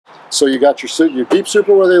So you got your deep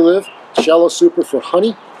super where they live, shallow super for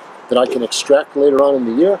honey that I can extract later on in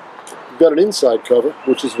the year. You've got an inside cover,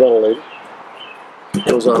 which is ventilated. It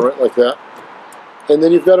goes on right like that. And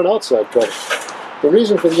then you've got an outside cover. The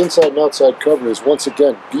reason for the inside and outside cover is, once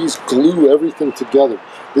again, bees glue everything together.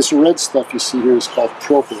 This red stuff you see here is called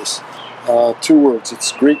propolis. 2 words.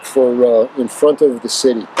 It's Greek for in front of the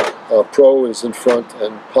city. Pro is in front,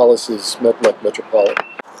 and polis is like metropolitan.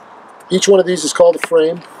 Each one of these is called a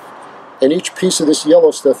frame, and each piece of this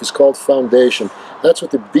yellow stuff is called foundation. That's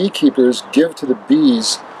what the beekeepers give to the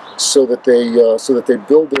bees so that they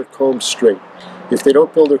build their comb straight. If they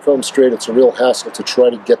don't build their comb straight, it's a real hassle to try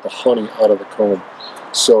to get the honey out of the comb.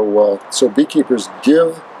 So beekeepers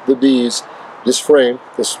give the bees this frame,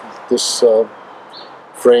 this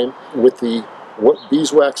frame with the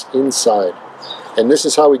beeswax inside. And this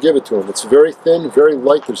is how we give it to them. It's very thin, very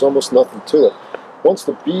light, there's almost nothing to it. Once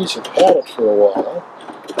the bees have had it for a while,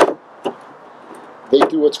 they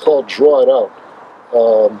do what's called draw it out.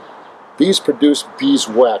 Bees produce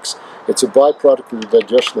beeswax. It's a byproduct of the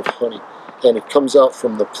digestion of honey, and it comes out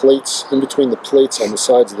from the plates, in between the plates on the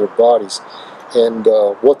sides of their bodies. And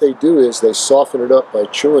what they do is they soften it up by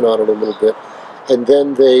chewing on it a little bit, and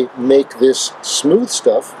then they make this smooth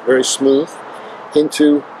stuff, very smooth,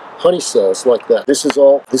 into honey cells like that. This is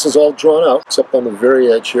all drawn out, except on the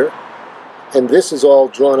very edge here. And this is all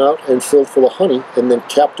drawn out and filled full of honey, and then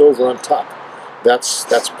capped over on top. That's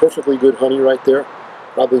perfectly good honey right there.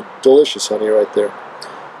 Probably delicious honey right there.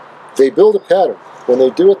 They build a pattern. When they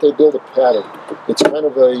do it, they build a pattern. It's kind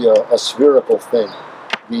of a spherical thing.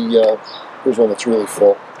 Here's one that's really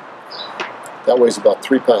full. That weighs about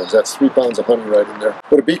 3 pounds. That's 3 pounds of honey right in there.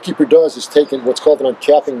 What a beekeeper does is take what's called an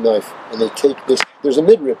uncapping knife, and they take this. There's a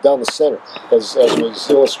midrib down the center, as was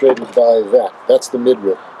illustrated by that. That's the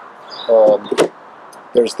midrib.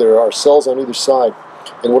 There are cells on either side,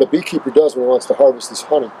 and what a beekeeper does when he wants to harvest this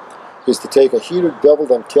honey is to take a heated beveled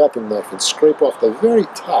uncapping knife and scrape off the very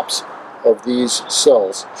tops of these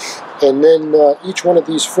cells, and then each one of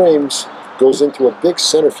these frames goes into a big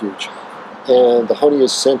centrifuge, and the honey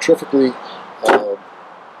is centrifugally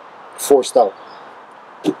forced out.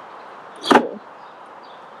 So,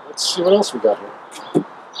 let's see what else we got here.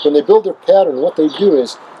 When they build their pattern, what they do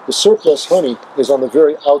is the surplus honey is on the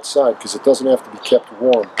very outside because it doesn't have to be kept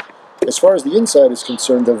warm. As far as the inside is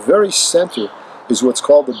concerned, the very center is what's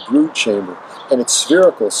called the brood chamber, and it's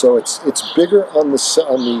spherical, so it's bigger on the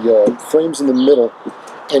frames in the middle,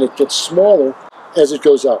 and it gets smaller as it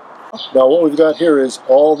goes out. Now what we've got here is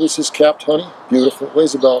all this is capped honey, beautiful. It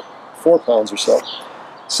weighs about 4 pounds or so.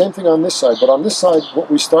 Same thing on this side, but on this side what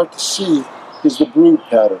we start to see is the brood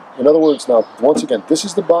pattern. In other words, now once again, this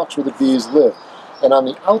is the box where the bees live, and on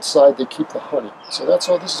the outside they keep the honey. So that's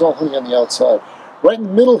all. This is all honey on the outside. Right in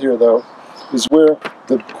the middle here, though, is where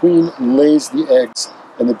the queen lays the eggs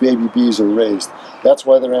and the baby bees are raised. That's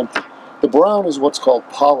why they're empty. The brown is what's called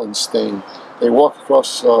pollen stain. They walk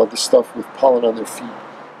across the stuff with pollen on their feet,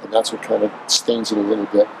 and that's what kind of stains it a little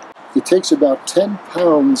bit. It takes about 10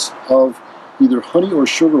 pounds of either honey or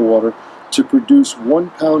sugar water to produce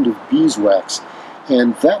 1 pound of beeswax,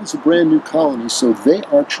 and that is a brand new colony, so they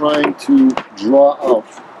are trying to draw out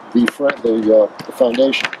the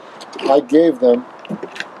foundation. I gave them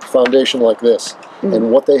foundation like this,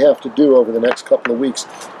 and what they have to do over the next couple of weeks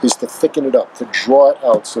is to thicken it up, to draw it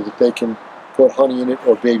out so that they can put honey in it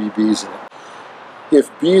or baby bees in it. If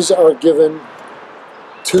bees are given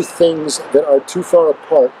 2 things that are too far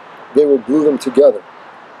apart, they will glue them together.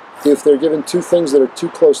 If they're given 2 things that are too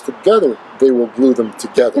close together, they will glue them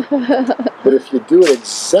together. But if you do it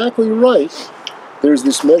exactly right, there's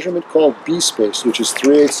this measurement called bee space, which is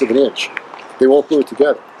 3/8 of an inch. They won't glue it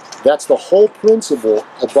together. That's the whole principle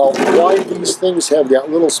about why these things have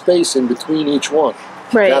that little space in between each one.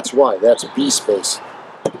 Right. That's why. That's bee space.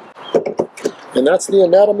 And that's the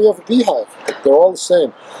anatomy of a beehive. They're all the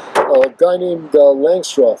same. A guy named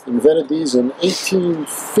Langstroth invented these in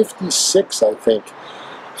 1856, I think.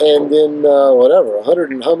 And in,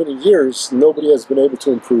 100 and how many years, nobody has been able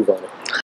to improve on it.